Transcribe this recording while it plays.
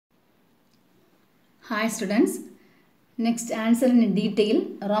Hi students. Next answer in detail.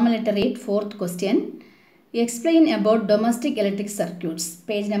 Roman letter 8, fourth question. Explain about domestic electric circuits.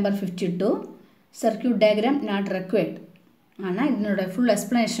 Page number 52. Circuit diagram not required. ஆனால் இதனோட full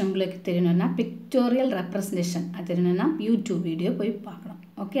explanation உங்களுக்கு தெரியணும்னா pictorial representation அது தெரியணும்னா YouTube video போய் பார்க்கணும்.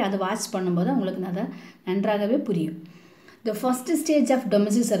 Okay, அது watch பண்ணும்போது உங்களுக்கு அதை நன்றாகவே புரியும். The first stage of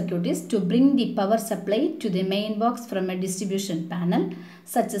domestic circuit is to bring the power supply to the main box from a distribution panel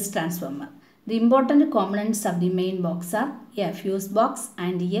such as transformer. The important components of the main box are a fuse box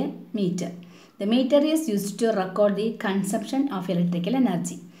and a meter. The meter is used to record the consumption of electrical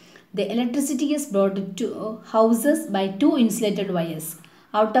energy. The electricity is brought to houses by two insulated wires.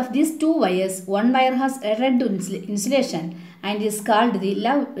 Out of these two wires, one wire has a red insulation and is called the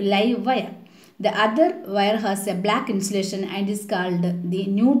live wire. The other wire has a black insulation and is called the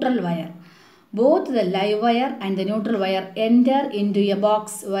neutral wire. Both the live wire and the neutral wire enter into a box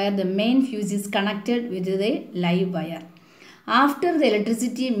where the main fuse is connected with the live wire. After the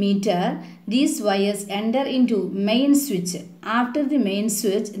electricity meter, these wires enter into main switch. After the main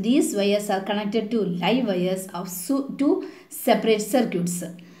switch, these wires are connected to live wires of two separate circuits.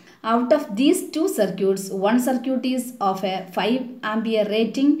 Out of these two circuits, one circuit is of a 5 ampere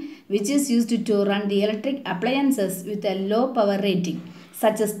rating, which is used to run the electric appliances with a low power rating,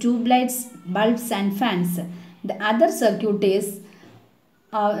 such as tube lights, bulbs and fans. The other circuit is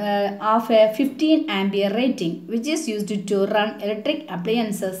of a 15 ampere rating, which is used to run electric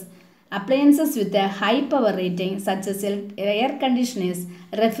appliances with a high power rating, such as air conditioners,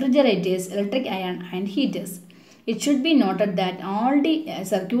 refrigerators, electric iron and heaters. It should be noted that all the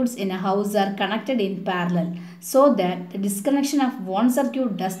circuits in a house are connected in parallel, so that the disconnection of one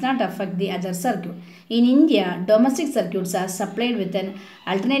circuit does not affect the other circuit. In India, domestic circuits are supplied with an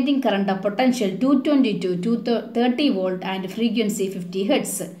alternating current of potential 220 to 230 volt and frequency 50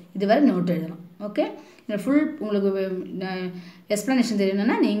 Hz. இதுவரை note எழுதணும். Okay, இந்த full உங்களுக்கு explanation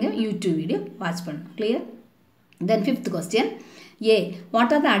தெரியணும்னா நீங்கள் YouTube video watch பண்ணணும். Clear? Then fifth question. A. What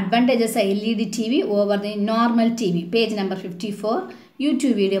are the advantages of LED TV over the normal TV? Page number 54.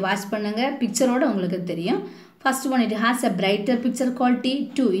 YouTube video watch பண்ணுங்க. பிக்சரோட உங்களுக்கு தெரியும். First one, it has a brighter picture quality.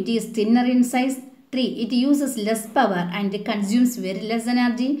 2. It is thinner in size. 3. It uses less power and it consumes very less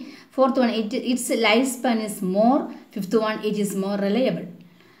energy. Fourth one, its lifespan is more. Fifth one, it is more reliable.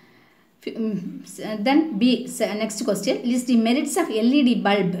 Then B. Next question. List the merits of LED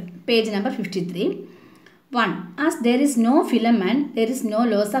bulb. Page number 53. 1. As there is no filament, there is no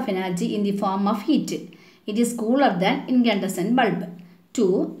loss of energy in the form of heat. It is cooler than incandescent bulb. 2.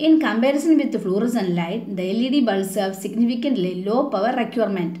 In comparison with the fluorescent light, the LED bulbs have significantly low power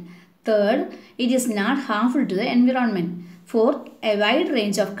requirement. 3rd, it is not harmful to the environment. 4th, a wide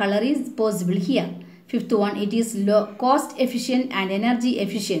range of color is possible here. 5th one, it is low cost efficient and energy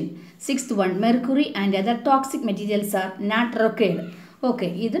efficient. 6th one, mercury and other toxic materials are not required. Okay,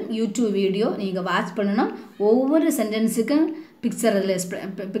 இதுவும் YouTube video நீங்கள் watch பண்ணணும். ஒவ்வொரு சென்டென்ஸுக்கும்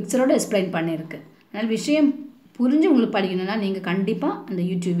பிக்சரோட explain பண்ணியிருக்கு. அதனால் விஷயம் புரிஞ்சு உங்களுக்கு படிக்கணும்னா நீங்கள் கண்டிப்பாக அந்த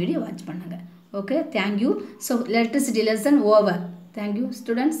யூடியூப் வீடியோ வாட்ச் பண்ணுங்கள். Okay, thank you. So electricity lesson over. Thank you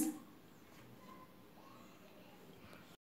students.